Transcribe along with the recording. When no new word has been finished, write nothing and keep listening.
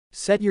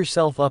Set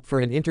yourself up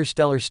for an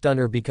interstellar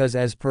stunner because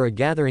as per a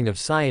gathering of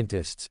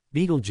scientists,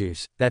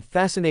 Betelgeuse, that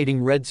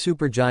fascinating red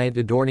supergiant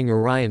adorning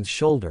Orion's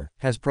shoulder,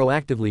 has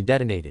proactively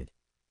detonated.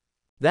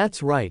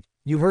 That's right,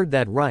 you heard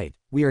that right,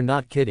 we are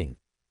not kidding.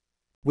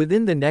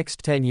 Within the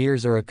next 10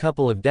 years or a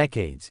couple of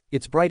decades,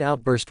 its bright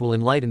outburst will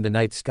enlighten the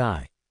night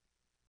sky.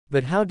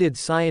 But how did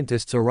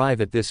scientists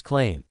arrive at this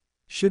claim?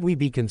 Should we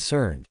be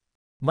concerned?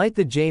 Might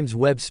the James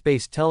Webb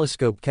Space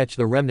Telescope catch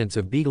the remnants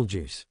of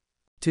Betelgeuse?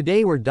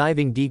 Today we're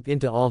diving deep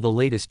into all the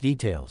latest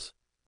details.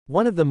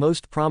 One of the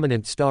most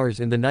prominent stars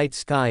in the night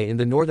sky in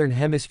the northern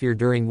hemisphere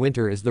during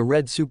winter is the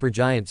red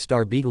supergiant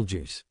star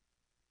Betelgeuse.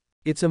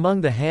 It's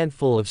among the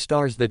handful of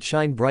stars that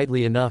shine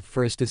brightly enough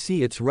for us to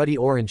see its ruddy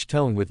orange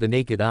tone with the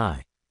naked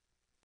eye.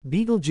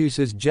 Betelgeuse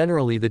is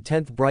generally the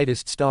 10th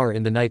brightest star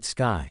in the night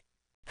sky.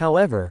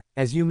 However,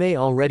 as you may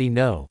already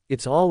know,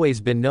 it's always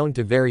been known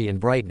to vary in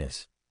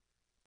brightness.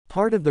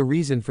 Part of the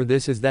reason for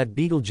this is that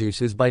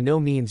Betelgeuse is by no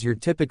means your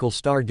typical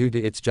star due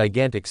to its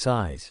gigantic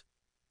size.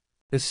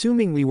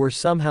 Assuming we were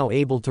somehow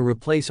able to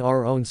replace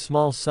our own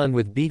small sun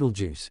with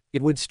Betelgeuse,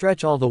 it would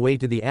stretch all the way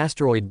to the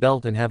asteroid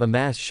belt and have a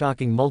mass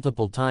shocking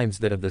multiple times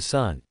that of the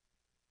Sun.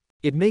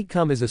 It may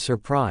come as a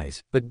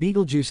surprise, but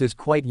Betelgeuse is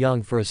quite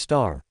young for a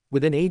star,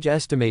 with an age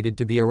estimated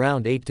to be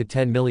around 8 to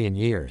 10 million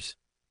years.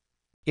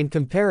 In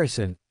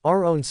comparison,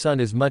 our own Sun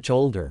is much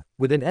older,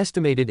 with an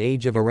estimated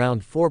age of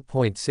around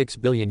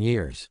 4.6 billion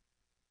years.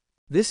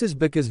 This is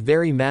because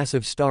very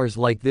massive stars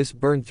like this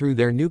burn through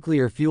their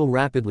nuclear fuel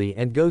rapidly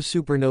and go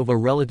supernova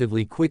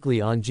relatively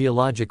quickly on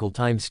geological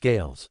time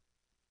scales.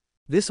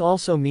 This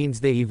also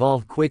means they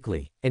evolve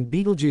quickly, and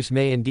Betelgeuse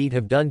may indeed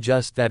have done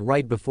just that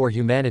right before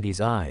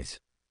humanity's eyes.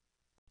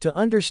 To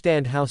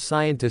understand how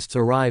scientists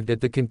arrived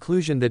at the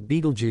conclusion that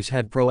Betelgeuse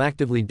had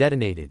proactively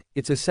detonated,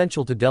 it's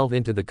essential to delve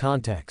into the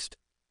context.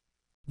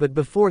 But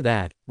before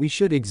that, we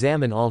should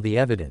examine all the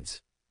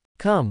evidence.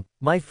 Come,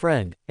 my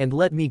friend, and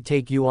let me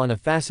take you on a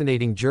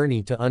fascinating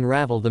journey to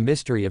unravel the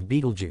mystery of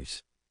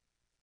Betelgeuse.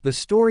 The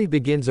story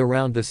begins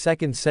around the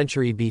 2nd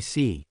century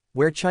BC,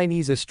 where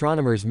Chinese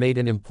astronomers made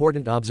an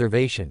important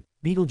observation: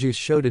 Betelgeuse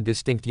showed a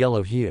distinct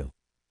yellow hue.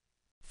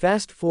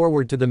 Fast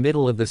forward to the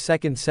middle of the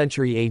 2nd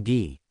century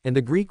AD, and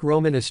the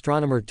Greek-Roman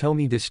astronomer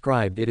Ptolemy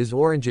described it as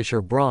orangish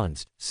or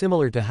bronzed,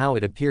 similar to how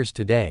it appears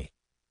today.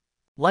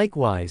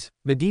 Likewise,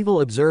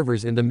 medieval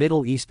observers in the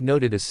Middle East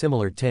noted a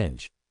similar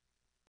tinge.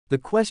 The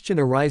question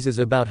arises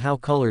about how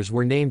colors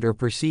were named or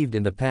perceived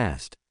in the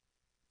past.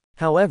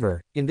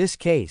 However, in this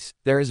case,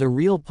 there is a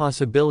real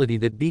possibility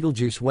that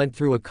Betelgeuse went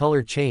through a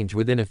color change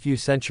within a few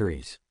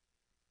centuries.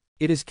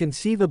 It is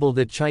conceivable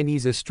that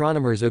Chinese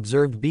astronomers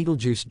observed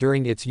Betelgeuse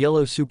during its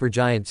yellow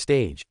supergiant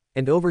stage,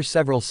 and over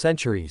several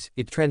centuries,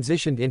 it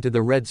transitioned into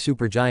the red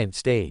supergiant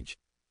stage.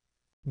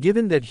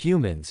 Given that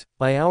humans,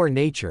 by our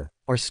nature,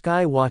 are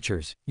sky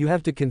watchers, you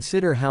have to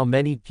consider how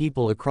many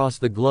people across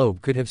the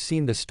globe could have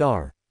seen the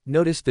star,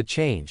 noticed the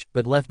change,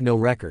 but left no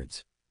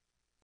records.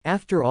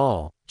 After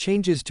all,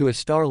 changes to a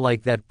star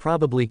like that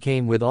probably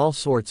came with all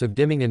sorts of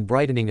dimming and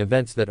brightening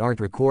events that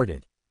aren't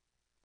recorded.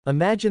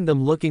 Imagine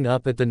them looking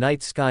up at the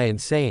night sky and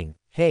saying,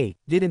 "Hey,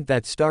 didn't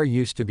that star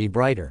used to be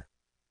brighter?"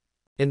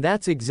 And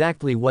that's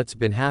exactly what's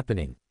been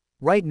happening.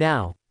 Right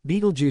now,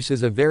 Betelgeuse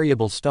is a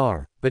variable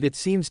star, but it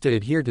seems to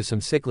adhere to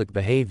some cyclic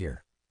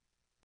behavior.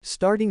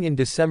 Starting in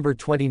December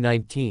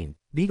 2019,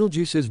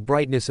 Betelgeuse's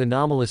brightness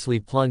anomalously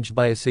plunged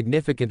by a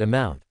significant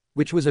amount,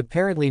 which was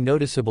apparently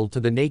noticeable to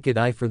the naked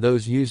eye for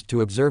those used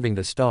to observing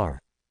the star.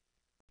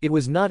 It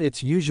was not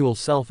its usual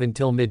self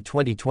until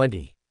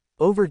mid-2020.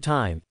 Over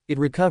time, it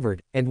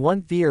recovered, and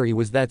one theory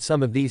was that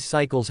some of these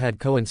cycles had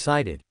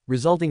coincided,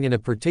 resulting in a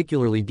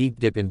particularly deep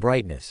dip in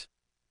brightness.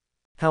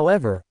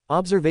 However,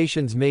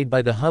 observations made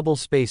by the Hubble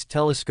Space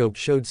Telescope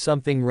showed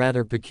something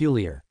rather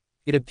peculiar.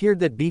 It appeared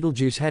that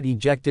Betelgeuse had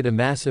ejected a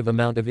massive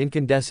amount of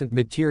incandescent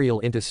material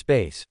into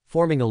space,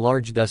 forming a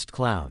large dust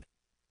cloud.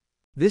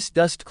 This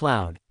dust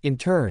cloud, in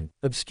turn,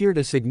 obscured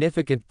a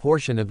significant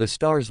portion of the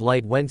star's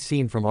light when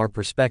seen from our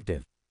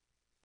perspective.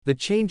 The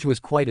change was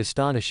quite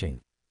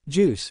astonishing.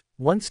 Betelgeuse,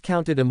 once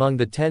counted among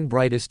the 10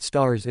 brightest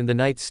stars in the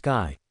night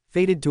sky,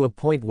 faded to a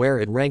point where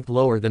it ranked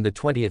lower than the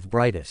 20th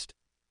brightest.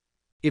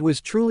 It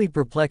was truly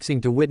perplexing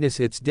to witness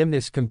its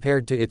dimness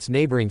compared to its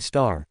neighboring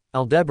star,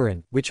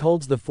 Aldebaran, which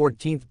holds the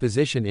 14th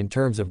position in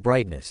terms of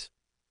brightness.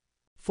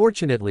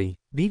 Fortunately,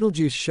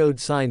 Betelgeuse showed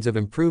signs of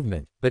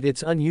improvement, but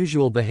its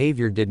unusual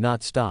behavior did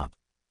not stop.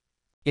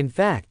 In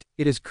fact,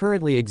 it is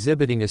currently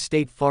exhibiting a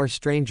state far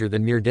stranger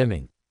than mere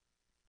dimming.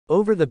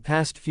 Over the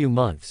past few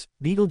months,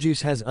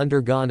 Betelgeuse has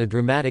undergone a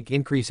dramatic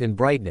increase in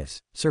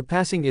brightness,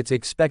 surpassing its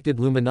expected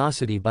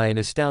luminosity by an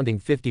astounding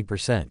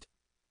 50%.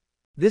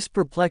 This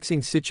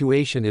perplexing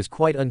situation is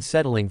quite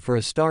unsettling for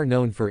a star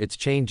known for its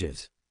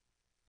changes.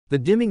 The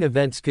dimming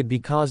events could be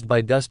caused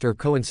by dust or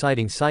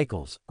coinciding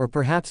cycles, or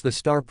perhaps the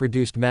star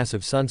produced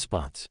massive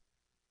sunspots.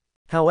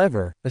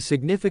 However, a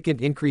significant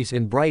increase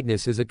in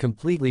brightness is a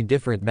completely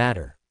different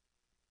matter.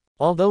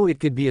 although it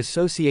could be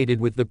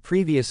associated with the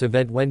previous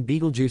event when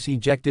Betelgeuse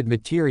ejected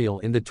material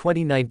in the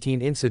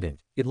 2019 incident.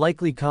 It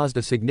likely caused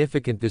a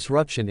significant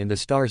disruption in the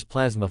star's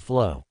plasma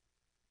flow.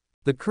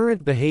 The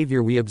current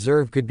behavior we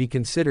observe could be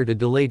considered a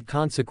delayed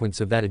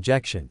consequence of that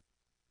ejection.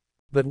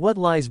 But what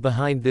lies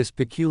behind this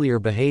peculiar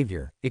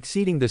behavior,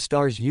 exceeding the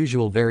star's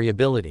usual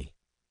variability?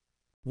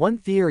 One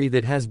theory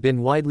that has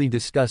been widely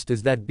discussed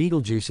is that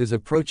Betelgeuse is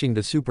approaching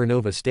the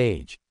supernova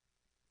stage.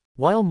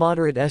 While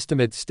moderate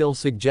estimates still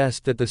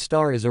suggest that the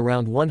star is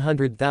around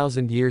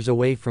 100,000 years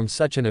away from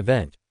such an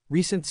event,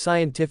 recent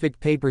scientific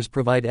papers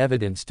provide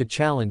evidence to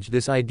challenge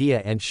this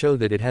idea and show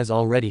that it has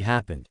already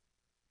happened.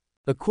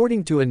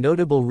 According to a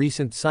notable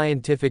recent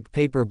scientific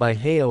paper by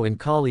Hayao and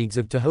colleagues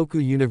of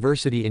Tohoku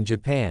University in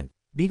Japan,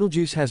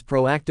 Betelgeuse has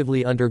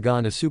proactively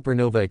undergone a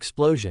supernova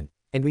explosion,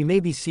 and we may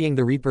be seeing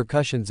the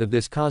repercussions of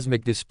this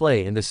cosmic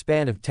display in the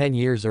span of 10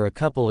 years or a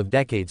couple of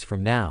decades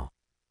from now.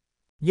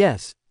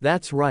 Yes,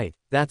 that's right,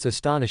 that's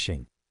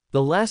astonishing.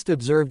 The last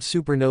observed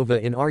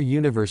supernova in our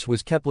universe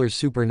was Kepler's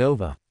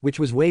supernova, which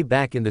was way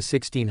back in the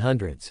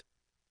 1600s.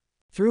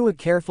 Through a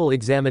careful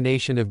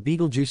examination of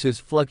Betelgeuse's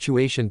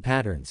fluctuation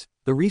patterns,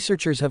 the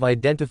researchers have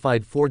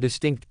identified 4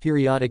 distinct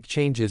periodic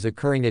changes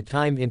occurring at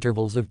time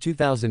intervals of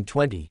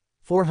 2020,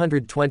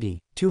 420,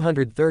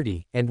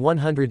 230, and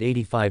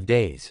 185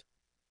 days.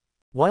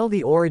 While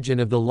the origin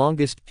of the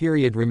longest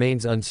period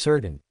remains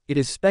uncertain, it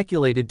is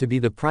speculated to be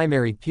the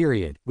primary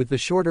period, with the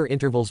shorter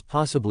intervals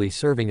possibly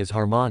serving as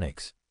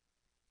harmonics.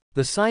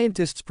 The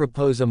scientists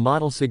propose a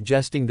model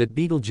suggesting that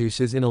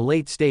Betelgeuse is in a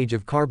late stage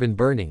of carbon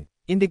burning,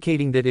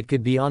 indicating that it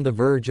could be on the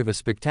verge of a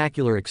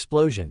spectacular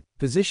explosion,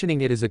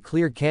 positioning it as a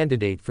clear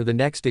candidate for the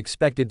next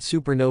expected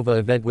supernova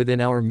event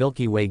within our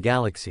Milky Way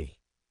galaxy.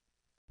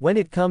 When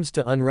it comes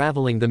to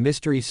unraveling the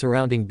mystery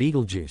surrounding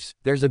Betelgeuse,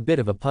 there's a bit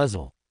of a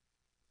puzzle.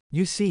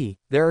 You see,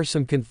 there are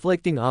some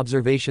conflicting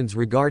observations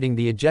regarding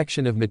the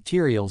ejection of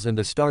materials and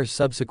the star's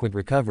subsequent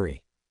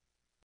recovery.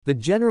 The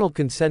general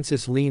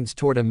consensus leans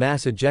toward a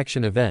mass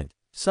ejection event,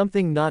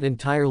 something not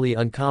entirely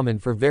uncommon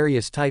for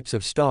various types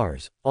of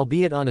stars,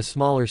 albeit on a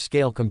smaller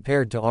scale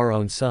compared to our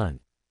own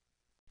sun.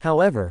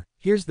 However,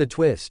 here's the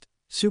twist: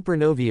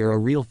 supernovae are a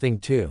real thing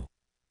too.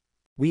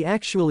 We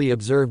actually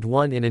observed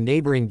one in a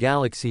neighboring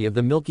galaxy of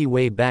the Milky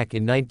Way back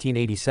in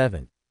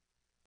 1987.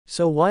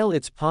 So while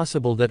it's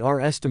possible that our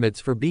estimates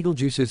for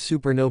Betelgeuse's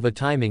supernova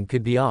timing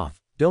could be off,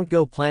 don't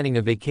go planning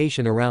a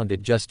vacation around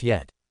it just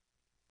yet.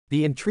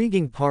 The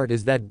intriguing part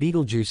is that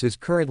Betelgeuse is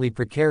currently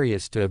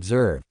precarious to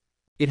observe.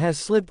 It has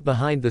slipped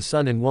behind the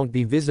sun and won't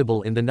be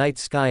visible in the night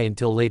sky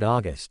until late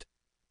August.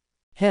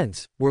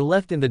 Hence, we're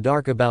left in the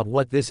dark about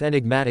what this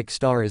enigmatic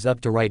star is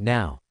up to right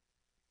now.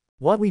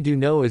 What we do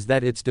know is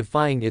that it's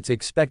defying its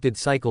expected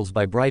cycles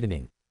by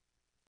brightening.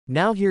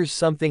 Now here's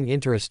something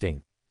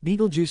interesting.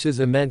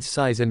 Betelgeuse's immense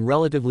size and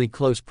relatively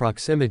close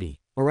proximity,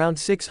 around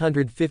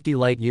 650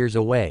 light-years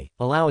away,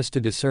 allow us to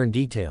discern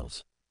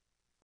details.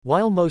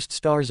 While most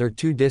stars are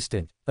too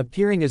distant,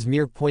 appearing as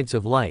mere points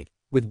of light,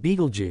 with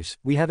Betelgeuse,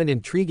 we have an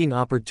intriguing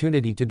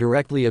opportunity to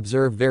directly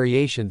observe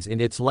variations in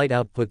its light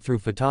output through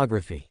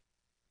photography.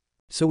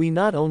 So we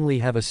not only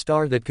have a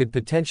star that could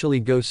potentially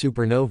go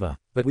supernova,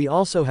 but we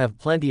also have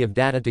plenty of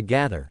data to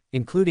gather,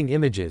 including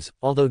images,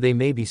 although they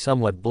may be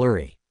somewhat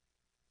blurry.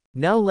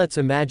 Now let's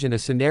imagine a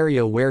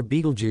scenario where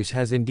Betelgeuse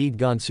has indeed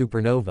gone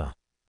supernova.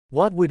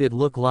 What would it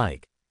look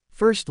like?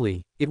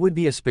 Firstly, it would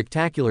be a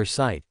spectacular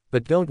sight,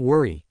 but don't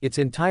worry, it's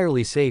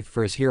entirely safe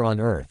for us here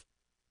on Earth.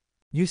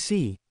 You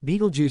see,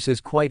 Betelgeuse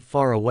is quite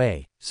far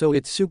away, so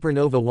its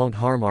supernova won't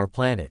harm our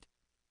planet.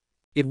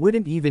 It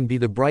wouldn't even be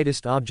the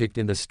brightest object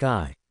in the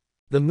sky.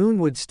 The moon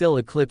would still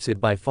eclipse it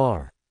by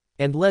far.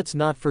 And let's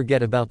not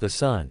forget about the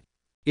sun.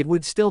 It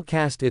would still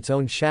cast its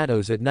own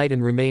shadows at night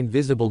and remain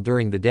visible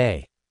during the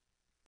day.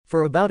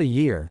 For about a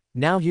year,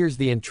 now here's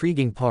the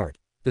intriguing part,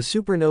 the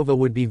supernova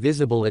would be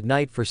visible at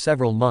night for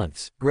several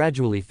months,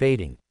 gradually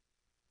fading.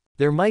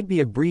 There might be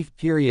a brief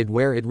period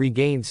where it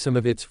regains some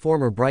of its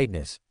former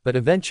brightness, but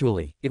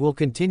eventually, it will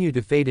continue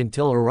to fade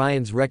until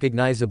Orion's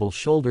recognizable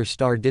shoulder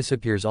star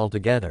disappears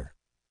altogether.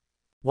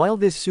 While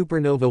this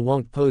supernova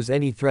won't pose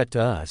any threat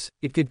to us,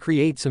 it could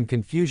create some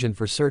confusion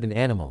for certain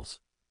animals.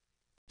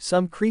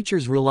 Some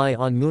creatures rely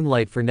on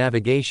moonlight for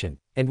navigation,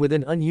 and with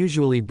an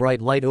unusually bright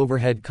light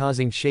overhead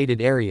causing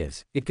shaded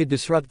areas, it could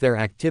disrupt their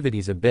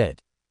activities a bit.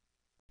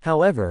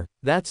 However,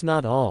 that's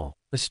not all.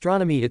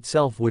 Astronomy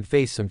itself would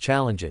face some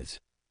challenges.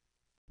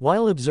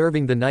 While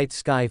observing the night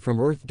sky from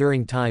Earth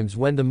during times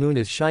when the moon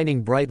is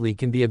shining brightly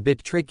can be a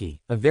bit tricky,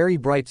 a very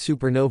bright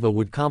supernova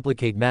would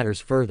complicate matters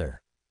further.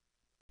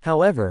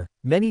 However,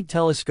 many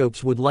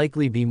telescopes would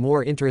likely be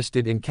more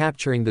interested in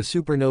capturing the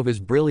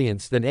supernova's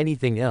brilliance than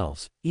anything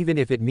else, even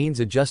if it means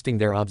adjusting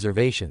their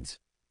observations.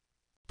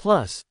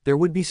 Plus, there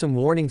would be some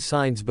warning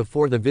signs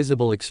before the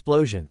visible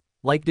explosion,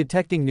 like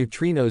detecting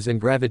neutrinos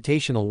and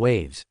gravitational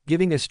waves,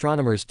 giving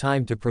astronomers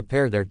time to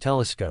prepare their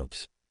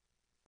telescopes.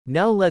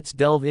 Now let's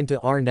delve into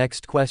our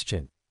next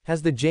question.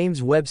 Has the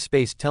James Webb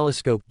Space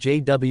Telescope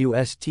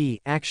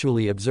 (JWST)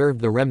 actually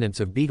observed the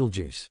remnants of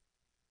Betelgeuse?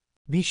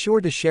 Be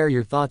sure to share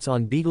your thoughts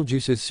on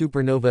Betelgeuse's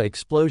supernova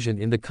explosion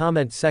in the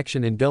comment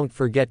section and don't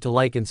forget to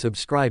like and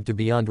subscribe to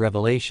Beyond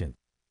Revelation.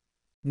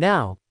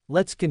 Now,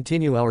 let's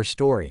continue our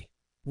story.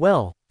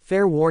 Well,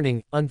 fair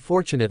warning,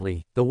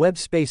 unfortunately, the Webb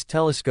Space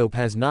Telescope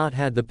has not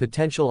had the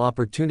potential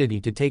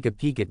opportunity to take a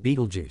peek at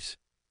Betelgeuse.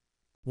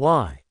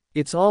 Why?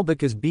 It's all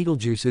because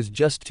Betelgeuse is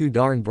just too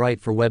darn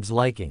bright for Webb's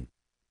liking.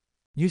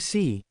 You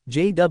see,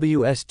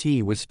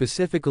 JWST was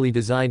specifically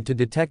designed to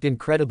detect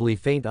incredibly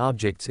faint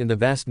objects in the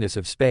vastness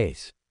of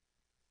space.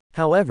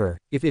 However,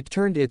 if it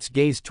turned its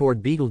gaze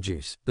toward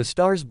Betelgeuse, the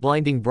star's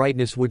blinding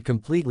brightness would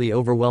completely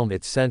overwhelm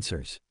its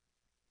sensors.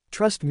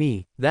 Trust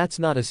me, that's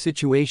not a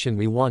situation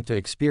we want to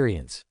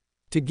experience.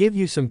 To give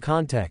you some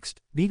context,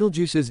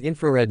 Betelgeuse's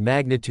infrared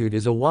magnitude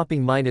is a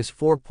whopping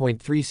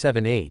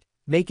 -4.378,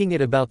 making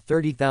it about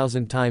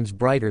 30,000 times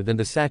brighter than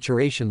the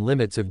saturation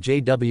limits of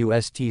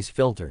JWST's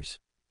filters.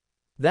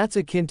 That's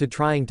akin to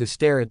trying to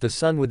stare at the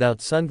sun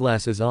without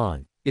sunglasses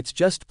on. It's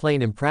just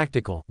plain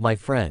impractical, my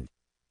friend.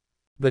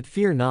 But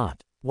fear not.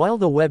 While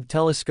the Webb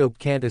telescope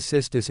can't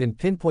assist us in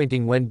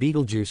pinpointing when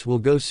Betelgeuse will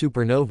go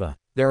supernova,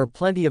 there are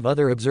plenty of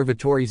other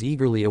observatories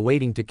eagerly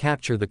awaiting to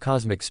capture the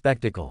cosmic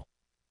spectacle.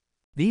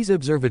 These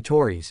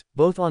observatories,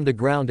 both on the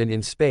ground and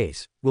in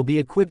space, will be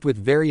equipped with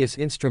various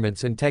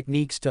instruments and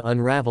techniques to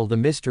unravel the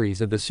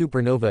mysteries of the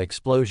supernova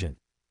explosion.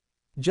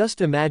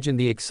 Just imagine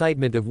the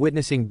excitement of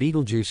witnessing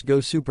Betelgeuse go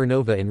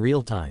supernova in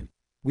real time.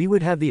 We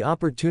would have the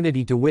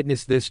opportunity to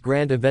witness this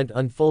grand event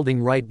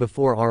unfolding right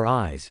before our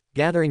eyes,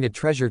 gathering a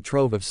treasure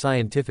trove of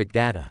scientific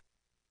data.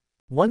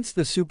 Once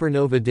the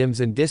supernova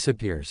dims and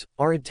disappears,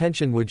 our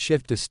attention would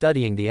shift to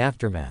studying the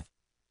aftermath.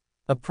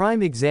 A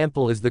prime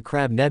example is the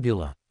Crab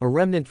Nebula, a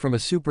remnant from a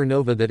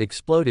supernova that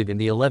exploded in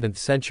the 11th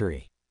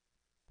century.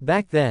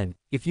 Back then,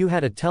 if you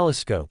had a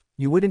telescope,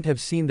 you wouldn't have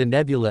seen the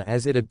nebula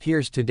as it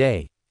appears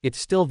today. It's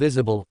still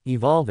visible,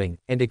 evolving,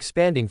 and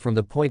expanding from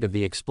the point of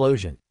the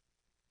explosion.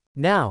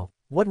 Now,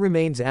 what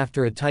remains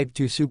after a Type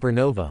II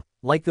supernova,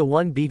 like the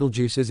one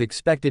Betelgeuse is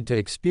expected to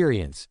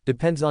experience,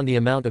 depends on the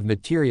amount of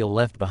material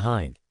left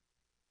behind.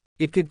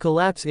 It could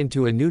collapse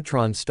into a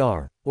neutron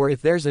star, or if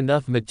there's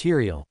enough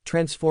material,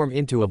 transform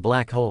into a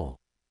black hole.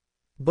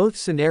 Both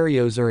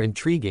scenarios are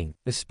intriguing,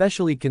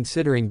 especially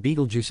considering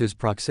Betelgeuse's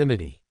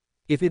proximity.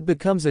 If it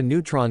becomes a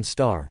neutron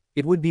star,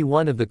 it would be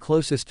one of the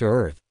closest to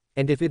Earth.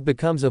 And if it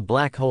becomes a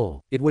black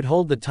hole, it would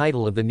hold the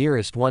title of the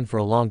nearest one for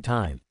a long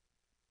time.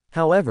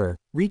 However,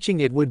 reaching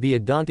it would be a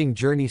daunting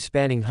journey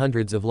spanning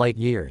hundreds of light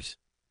years.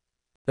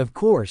 Of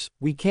course,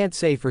 we can't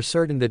say for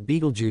certain that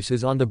Betelgeuse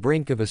is on the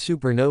brink of a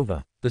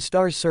supernova. The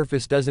star's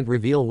surface doesn't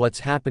reveal what's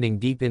happening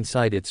deep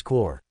inside its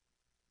core.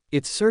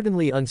 It's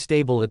certainly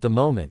unstable at the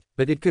moment,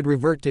 but it could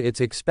revert to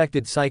its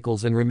expected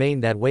cycles and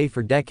remain that way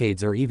for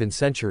decades or even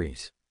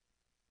centuries.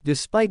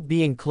 Despite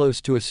being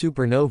close to a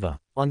supernova,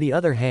 on the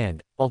other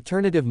hand,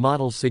 alternative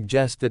models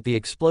suggest that the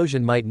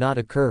explosion might not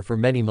occur for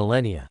many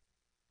millennia.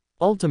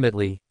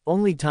 Ultimately,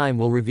 only time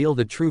will reveal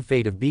the true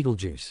fate of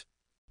Betelgeuse.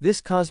 This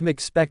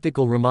cosmic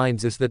spectacle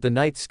reminds us that the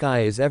night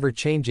sky is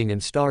ever-changing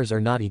and stars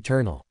are not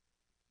eternal.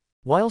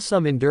 While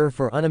some endure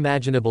for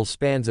unimaginable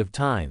spans of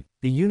time,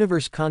 the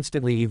universe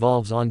constantly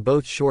evolves on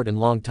both short and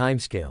long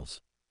timescales.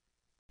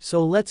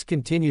 So let's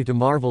continue to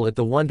marvel at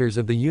the wonders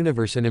of the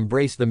universe and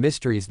embrace the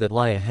mysteries that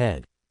lie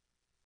ahead.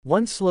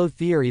 One slow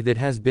theory that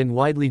has been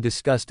widely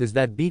discussed is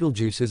that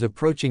Betelgeuse is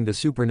approaching the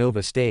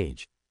supernova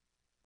stage.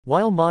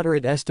 While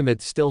moderate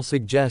estimates still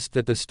suggest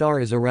that the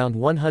star is around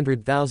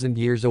 100,000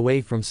 years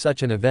away from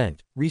such an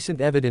event, recent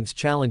evidence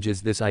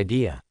challenges this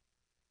idea.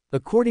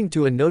 According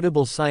to a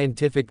notable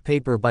scientific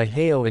paper by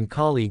Hayao and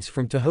colleagues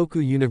from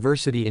Tohoku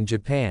University in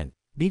Japan,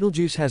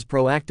 Betelgeuse has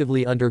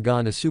proactively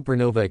undergone a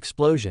supernova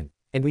explosion,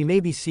 and we may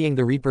be seeing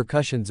the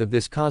repercussions of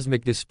this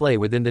cosmic display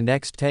within the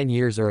next 10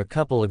 years or a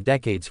couple of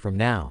decades from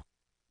now.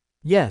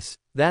 Yes,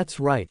 that's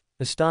right,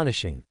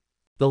 astonishing.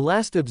 The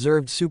last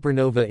observed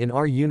supernova in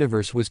our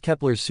universe was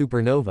Kepler's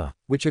supernova,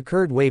 which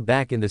occurred way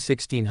back in the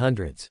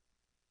 1600s.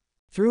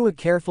 Through a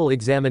careful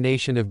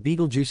examination of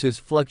Betelgeuse's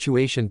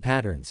fluctuation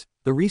patterns,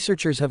 the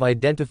researchers have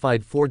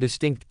identified 4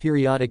 distinct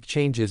periodic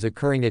changes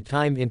occurring at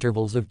time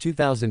intervals of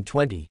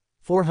 2020,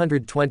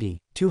 420,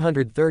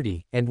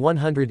 230, and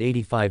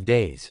 185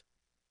 days.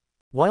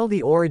 While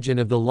the origin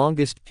of the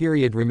longest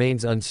period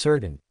remains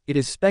uncertain, it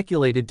is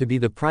speculated to be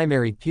the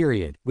primary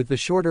period, with the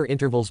shorter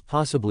intervals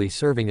possibly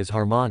serving as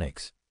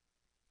harmonics.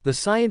 The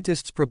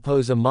scientists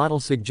propose a model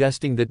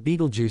suggesting that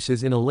Betelgeuse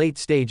is in a late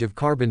stage of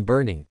carbon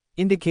burning,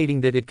 indicating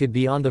that it could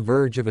be on the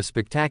verge of a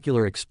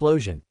spectacular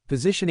explosion,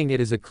 positioning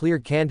it as a clear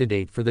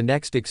candidate for the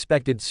next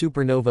expected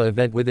supernova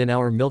event within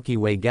our Milky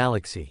Way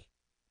galaxy.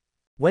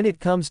 When it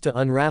comes to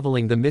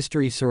unraveling the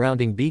mystery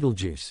surrounding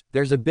Betelgeuse,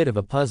 there's a bit of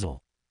a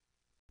puzzle.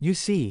 You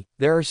see,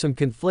 there are some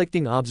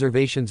conflicting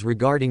observations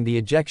regarding the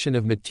ejection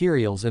of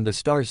materials and the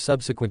star's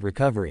subsequent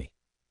recovery.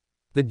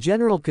 The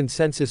general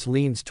consensus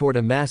leans toward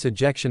a mass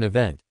ejection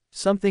event,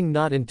 something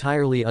not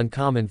entirely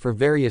uncommon for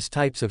various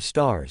types of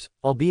stars,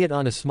 albeit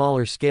on a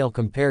smaller scale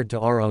compared to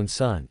our own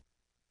sun.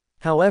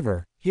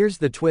 However, here's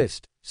the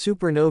twist: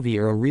 supernovae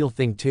are a real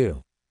thing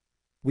too.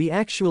 We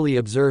actually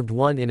observed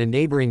one in a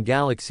neighboring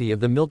galaxy of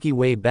the Milky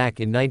Way back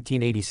in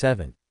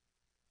 1987.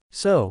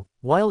 So,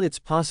 while it's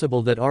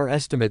possible that our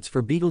estimates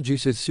for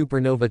Betelgeuse's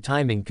supernova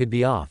timing could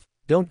be off,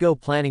 don't go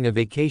planning a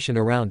vacation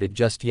around it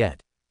just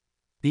yet.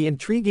 The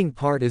intriguing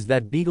part is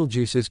that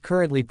Betelgeuse is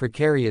currently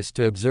precarious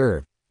to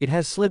observe. It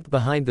has slipped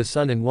behind the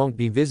Sun and won't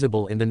be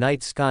visible in the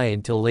night sky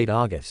until late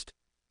August.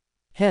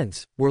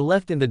 Hence, we're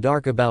left in the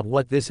dark about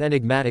what this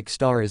enigmatic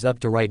star is up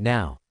to right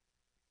now.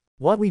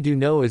 What we do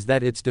know is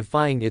that it's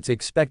defying its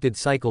expected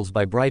cycles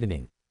by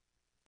brightening.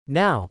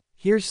 Now,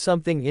 here's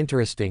something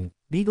interesting.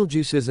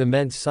 Betelgeuse's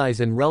immense size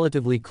and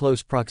relatively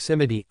close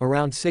proximity,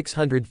 around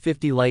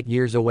 650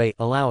 light-years away,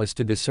 allow us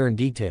to discern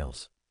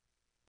details.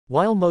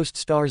 While most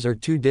stars are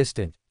too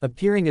distant,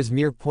 appearing as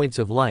mere points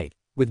of light,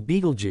 with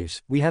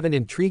Betelgeuse, we have an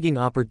intriguing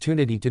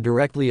opportunity to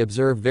directly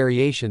observe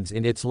variations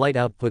in its light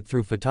output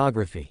through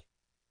photography.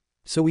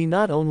 So we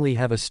not only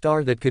have a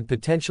star that could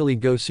potentially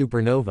go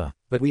supernova,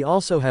 but we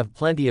also have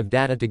plenty of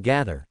data to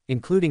gather,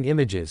 including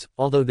images,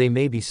 although they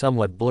may be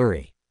somewhat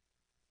blurry.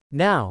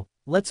 Now,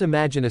 let's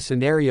imagine a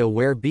scenario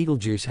where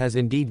Betelgeuse has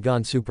indeed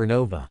gone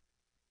supernova.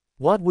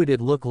 What would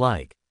it look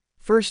like?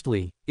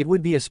 Firstly, it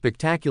would be a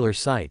spectacular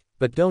sight,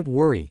 but don't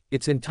worry,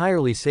 it's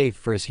entirely safe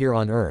for us here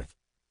on Earth.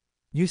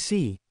 You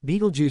see,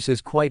 Betelgeuse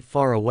is quite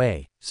far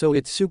away, so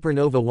its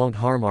supernova won't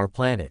harm our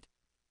planet.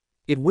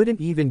 It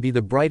wouldn't even be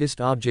the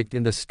brightest object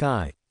in the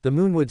sky, the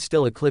Moon would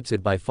still eclipse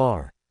it by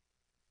far.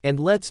 And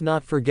let's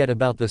not forget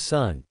about the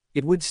Sun,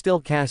 it would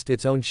still cast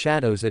its own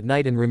shadows at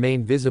night and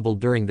remain visible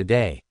during the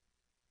day.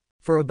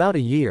 For about a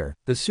year,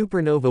 the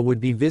supernova would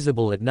be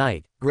visible at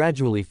night,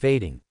 gradually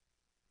fading.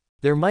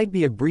 There might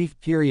be a brief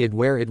period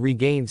where it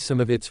regains some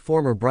of its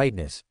former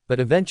brightness, but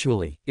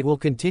eventually, it will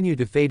continue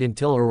to fade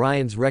until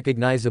Orion's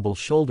recognizable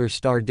shoulder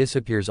star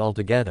disappears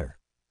altogether.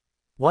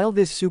 While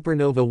this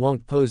supernova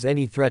won't pose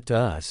any threat to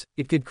us,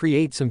 it could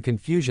create some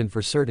confusion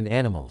for certain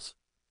animals.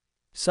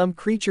 Some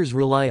creatures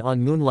rely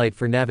on moonlight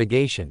for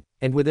navigation,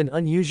 and with an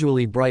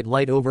unusually bright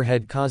light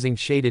overhead causing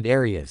shaded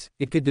areas,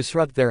 it could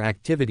disrupt their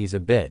activities a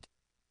bit.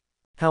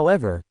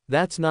 However,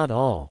 that's not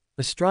all.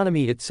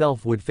 Astronomy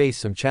itself would face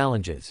some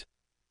challenges.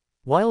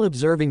 While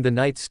observing the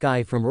night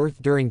sky from Earth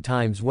during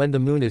times when the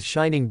Moon is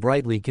shining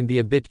brightly can be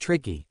a bit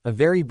tricky, a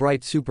very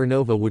bright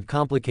supernova would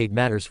complicate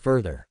matters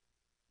further.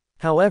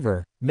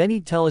 However, many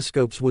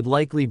telescopes would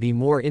likely be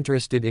more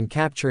interested in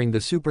capturing the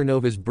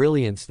supernova's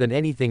brilliance than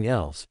anything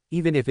else,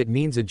 even if it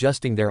means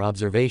adjusting their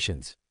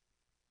observations.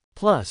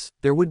 Plus,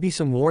 there would be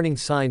some warning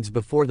signs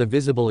before the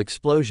visible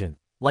explosion,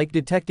 like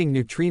detecting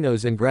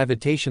neutrinos and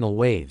gravitational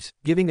waves,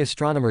 giving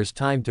astronomers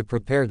time to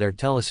prepare their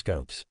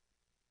telescopes.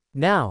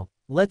 Now,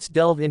 let's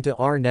delve into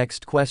our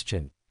next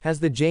question. Has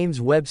the James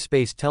Webb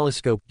Space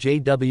Telescope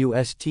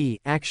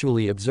 (JWST)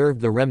 actually observed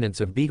the remnants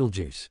of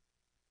Betelgeuse?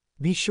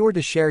 Be sure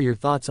to share your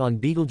thoughts on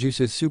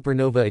Betelgeuse's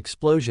supernova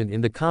explosion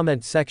in the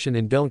comment section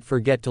and don't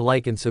forget to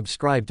like and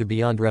subscribe to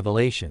Beyond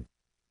Revelation.